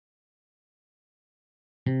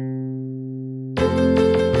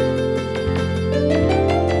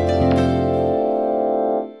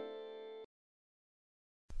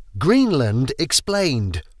Greenland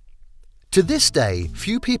explained. To this day,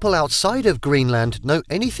 few people outside of Greenland know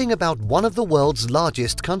anything about one of the world's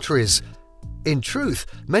largest countries. In truth,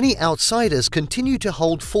 many outsiders continue to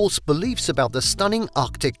hold false beliefs about the stunning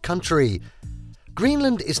Arctic country.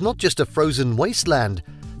 Greenland is not just a frozen wasteland.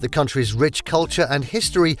 The country's rich culture and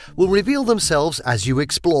history will reveal themselves as you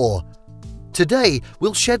explore. Today,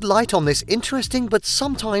 we'll shed light on this interesting but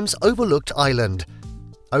sometimes overlooked island.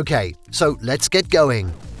 Okay, so let's get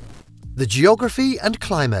going. The geography and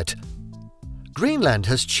climate. Greenland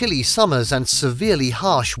has chilly summers and severely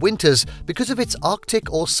harsh winters because of its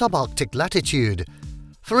Arctic or subarctic latitude.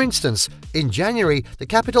 For instance, in January, the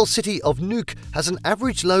capital city of Nuuk has an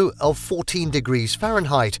average low of 14 degrees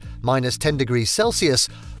Fahrenheit, minus 10 degrees Celsius,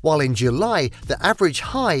 while in July, the average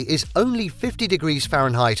high is only 50 degrees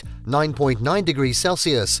Fahrenheit, 9.9 degrees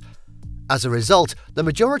Celsius. As a result, the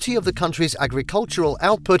majority of the country's agricultural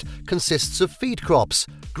output consists of feed crops,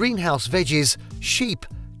 greenhouse veggies, sheep,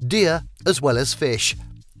 deer, as well as fish.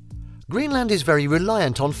 Greenland is very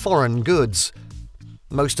reliant on foreign goods.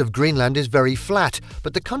 Most of Greenland is very flat,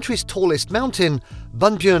 but the country's tallest mountain,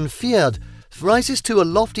 Fjord, rises to a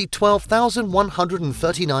lofty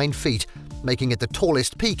 12,139 feet, making it the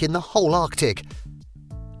tallest peak in the whole Arctic.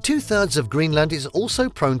 Two-thirds of Greenland is also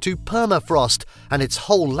prone to permafrost, and its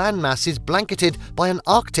whole landmass is blanketed by an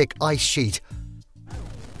Arctic ice sheet.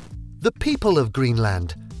 The people of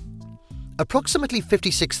Greenland. Approximately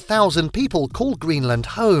 56,000 people call Greenland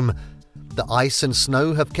home. The ice and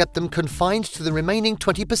snow have kept them confined to the remaining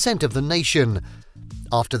 20% of the nation.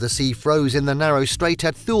 After the sea froze in the narrow strait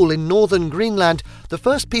at Thule in northern Greenland, the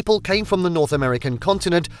first people came from the North American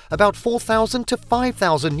continent about 4,000 to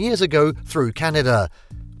 5,000 years ago through Canada.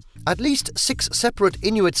 At least 6 separate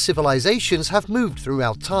Inuit civilizations have moved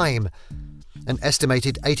throughout time. An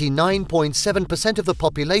estimated 89.7% of the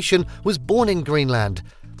population was born in Greenland.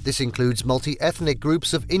 This includes multi-ethnic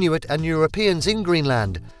groups of Inuit and Europeans in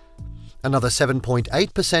Greenland. Another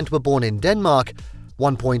 7.8% were born in Denmark,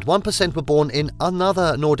 1.1% were born in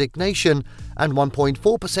another Nordic nation, and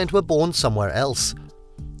 1.4% were born somewhere else.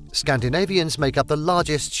 Scandinavians make up the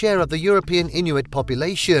largest share of the European Inuit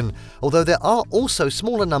population, although there are also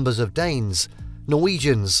smaller numbers of Danes,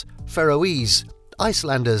 Norwegians, Faroese,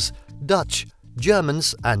 Icelanders, Dutch,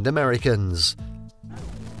 Germans, and Americans.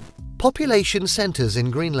 Population centers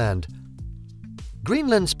in Greenland.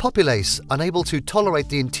 Greenland's populace, unable to tolerate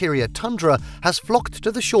the interior tundra, has flocked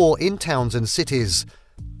to the shore in towns and cities.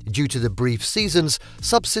 Due to the brief seasons,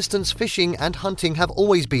 subsistence fishing and hunting have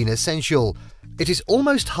always been essential. It is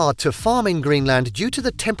almost hard to farm in Greenland due to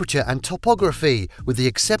the temperature and topography, with the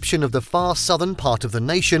exception of the far southern part of the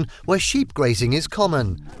nation where sheep grazing is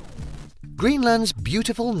common. Greenland's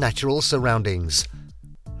beautiful natural surroundings.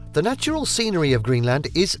 The natural scenery of Greenland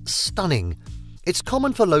is stunning. It's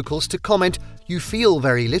common for locals to comment, "You feel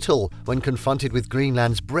very little," when confronted with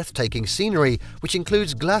Greenland's breathtaking scenery, which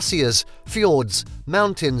includes glaciers, fjords,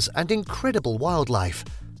 mountains, and incredible wildlife.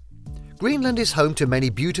 Greenland is home to many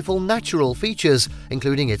beautiful natural features,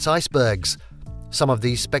 including its icebergs. Some of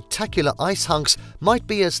these spectacular ice hunks might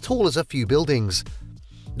be as tall as a few buildings.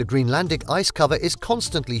 The Greenlandic ice cover is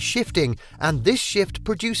constantly shifting, and this shift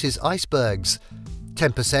produces icebergs.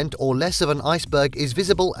 10% or less of an iceberg is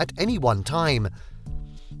visible at any one time.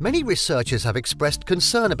 Many researchers have expressed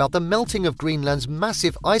concern about the melting of Greenland's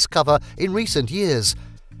massive ice cover in recent years.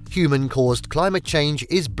 Human-caused climate change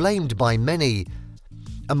is blamed by many.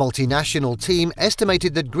 A multinational team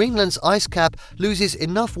estimated that Greenland's ice cap loses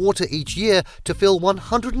enough water each year to fill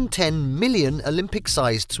 110 million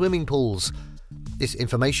Olympic-sized swimming pools. This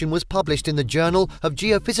information was published in the Journal of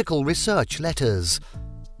Geophysical Research Letters.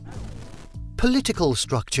 Political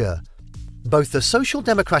structure. Both the Social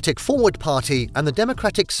Democratic Forward Party and the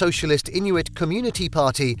Democratic Socialist Inuit Community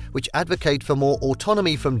Party, which advocate for more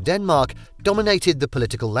autonomy from Denmark, dominated the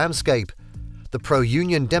political landscape. The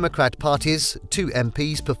pro-Union Democrat Party's 2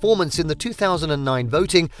 MPs' performance in the 2009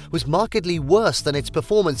 voting was markedly worse than its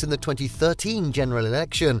performance in the 2013 general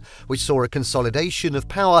election, which saw a consolidation of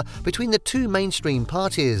power between the 2 mainstream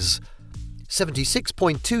parties.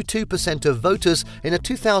 76.22% of voters in a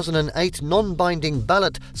 2008 non-binding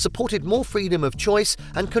ballot supported more freedom of choice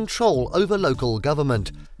and control over local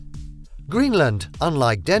government. Greenland,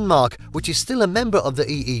 unlike Denmark, which is still a member of the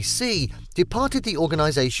EEC, departed the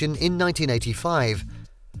organization in 1985.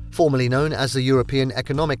 Formerly known as the European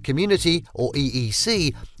Economic Community, or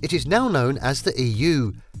EEC, it is now known as the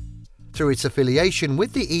EU. Through its affiliation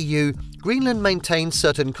with the EU, Greenland maintains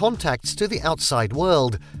certain contacts to the outside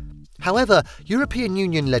world. However, European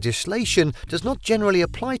Union legislation does not generally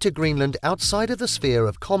apply to Greenland outside of the sphere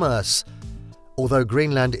of commerce. Although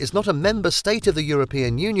Greenland is not a member state of the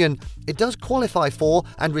European Union, it does qualify for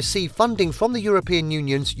and receive funding from the European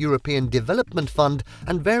Union's European Development Fund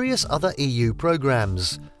and various other EU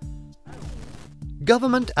programs.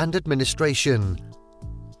 Government and administration.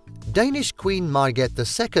 Danish Queen Margrethe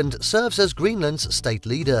II serves as Greenland's state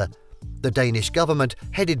leader. The Danish government,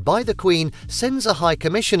 headed by the Queen, sends a High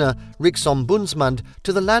Commissioner, Rigsombudsmand,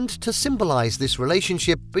 to the land to symbolize this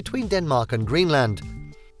relationship between Denmark and Greenland.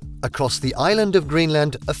 Across the island of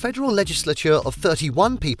Greenland, a federal legislature of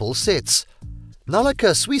 31 people sits.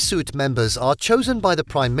 Naalakkersuisut members are chosen by the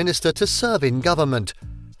Prime Minister to serve in government.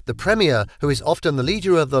 The Premier, who is often the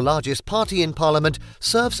leader of the largest party in Parliament,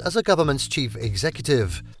 serves as a government's chief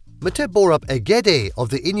executive. Mette Borup Egede of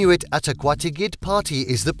the Inuit Ataqatigiit Party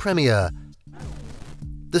is the Premier.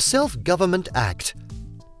 The Self-Government Act.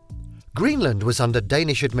 Greenland was under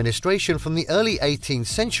Danish administration from the early 18th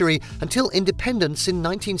century until independence in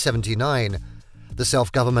 1979. The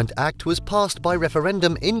Self-Government Act was passed by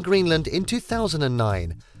referendum in Greenland in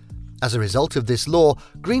 2009. As a result of this law,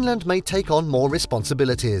 Greenland may take on more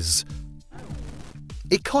responsibilities.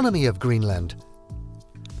 Economy of Greenland.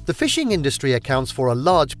 The fishing industry accounts for a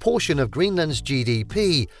large portion of Greenland's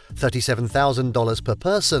GDP, $37,000 per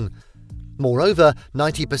person. Moreover,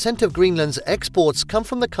 90% of Greenland's exports come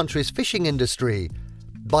from the country's fishing industry.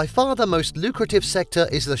 By far the most lucrative sector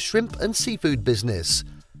is the shrimp and seafood business.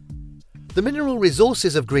 The mineral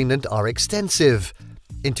resources of Greenland are extensive.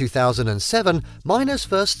 In 2007, miners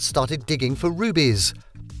first started digging for rubies.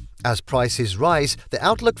 As prices rise, the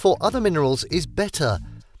outlook for other minerals is better.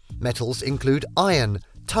 Metals include iron,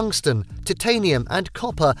 tungsten, titanium and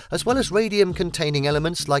copper, as well as radium-containing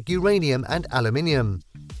elements like uranium and aluminium.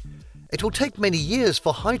 It will take many years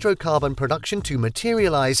for hydrocarbon production to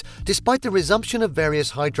materialize, despite the resumption of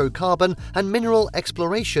various hydrocarbon and mineral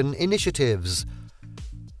exploration initiatives.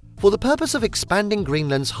 For the purpose of expanding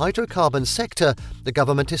Greenland's hydrocarbon sector, the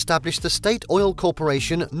government established the state oil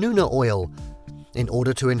corporation Nuuk Oil. In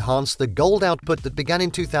order to enhance the gold output that began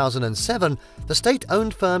in 2007, the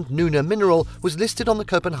state-owned firm Nuuk Mineral was listed on the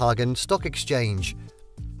Copenhagen Stock Exchange.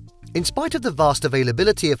 In spite of the vast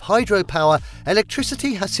availability of hydropower,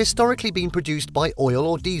 electricity has historically been produced by oil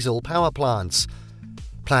or diesel power plants.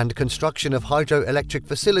 Planned construction of hydroelectric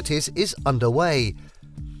facilities is underway.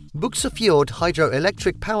 Buxarfjord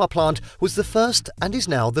hydroelectric power plant was the first and is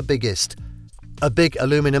now the biggest. A big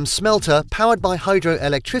aluminum smelter powered by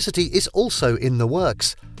hydroelectricity is also in the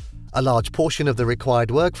works. A large portion of the required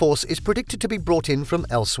workforce is predicted to be brought in from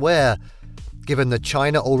elsewhere. Given that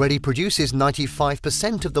China already produces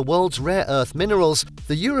 95% of the world's rare earth minerals,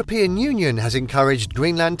 the European Union has encouraged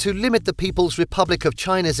Greenland to limit the People's Republic of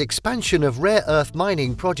China's expansion of rare earth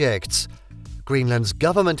mining projects. Greenland's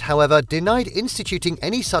government, however, denied instituting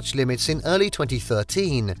any such limits in early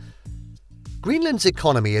 2013. Greenland's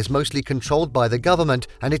economy is mostly controlled by the government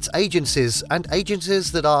and its agencies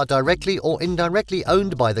that are directly or indirectly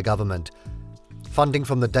owned by the government. Funding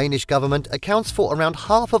from the Danish government accounts for around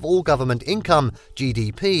half of all government income,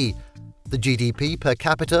 GDP. The GDP per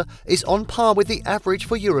capita is on par with the average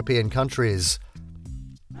for European countries.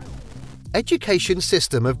 Education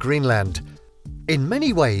system of Greenland. In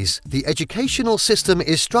many ways, the educational system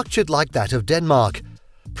is structured like that of Denmark.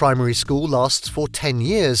 Primary school lasts for 10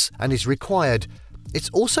 years and is required. It's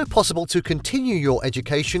also possible to continue your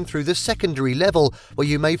education through the secondary level, where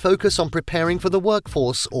you may focus on preparing for the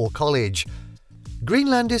workforce or college.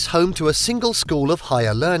 Greenland is home to a single school of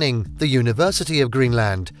higher learning, the University of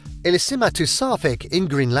Greenland, Ilisimatusarfik in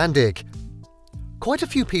Greenlandic. Quite a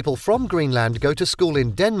few people from Greenland go to school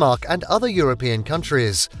in Denmark and other European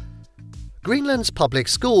countries. Greenland's public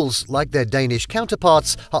schools, like their Danish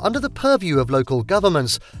counterparts, are under the purview of local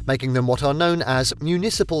governments, making them what are known as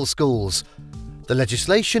municipal schools. The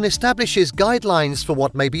legislation establishes guidelines for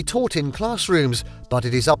what may be taught in classrooms, but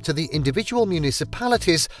it is up to the individual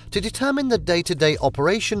municipalities to determine the day-to-day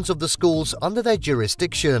operations of the schools under their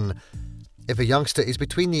jurisdiction. If a youngster is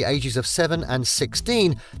between the ages of 7 and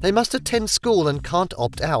 16, they must attend school and can't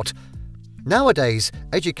opt out. Nowadays,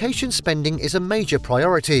 education spending is a major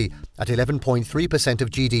priority, at 11.3% of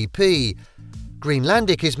GDP.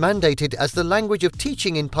 Greenlandic is mandated as the language of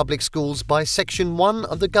teaching in public schools by Section 1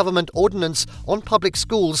 of the Government Ordinance on Public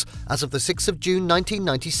Schools as of the 6th of June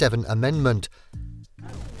 1997 amendment.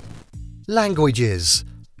 Languages.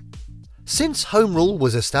 Since Home Rule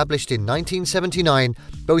was established in 1979,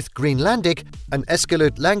 both Greenlandic, an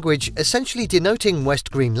Esquelot language essentially denoting West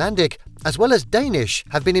Greenlandic, as well as Danish,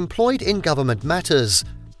 have been employed in government matters.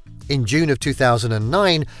 In June of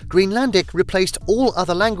 2009, Greenlandic replaced all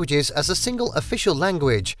other languages as a single official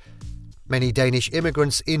language. Many Danish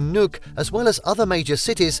immigrants in Nuuk, as well as other major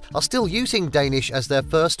cities, are still using Danish as their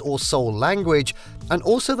first or sole language, and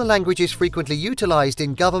also the language is frequently utilized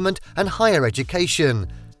in government and higher education.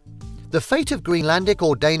 The fate of Greenlandic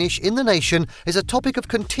or Danish in the nation is a topic of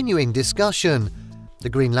continuing discussion. The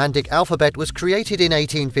Greenlandic alphabet was created in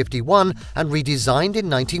 1851 and redesigned in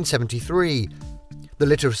 1973. The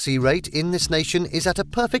literacy rate in this nation is at a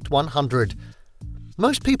perfect 100.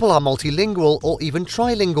 Most people are multilingual or even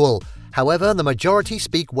trilingual. However, the majority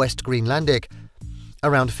speak West Greenlandic.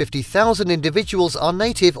 Around 50,000 individuals are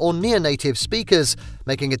native or near-native speakers,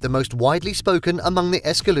 making it the most widely spoken among the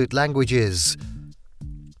Escalute languages.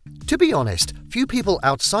 To be honest, few people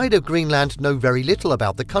outside of Greenland know very little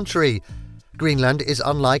about the country. Greenland is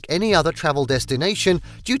unlike any other travel destination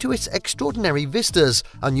due to its extraordinary vistas,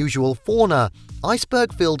 unusual fauna,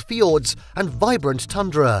 iceberg-filled fjords, and vibrant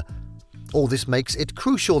tundra. All this makes it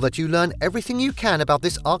crucial that you learn everything you can about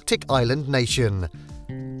this Arctic island nation.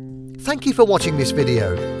 Thank you for watching this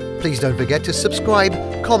video. Please don't forget to subscribe,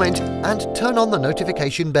 comment, and turn on the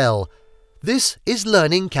notification bell. This is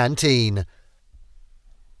Learning Canteen.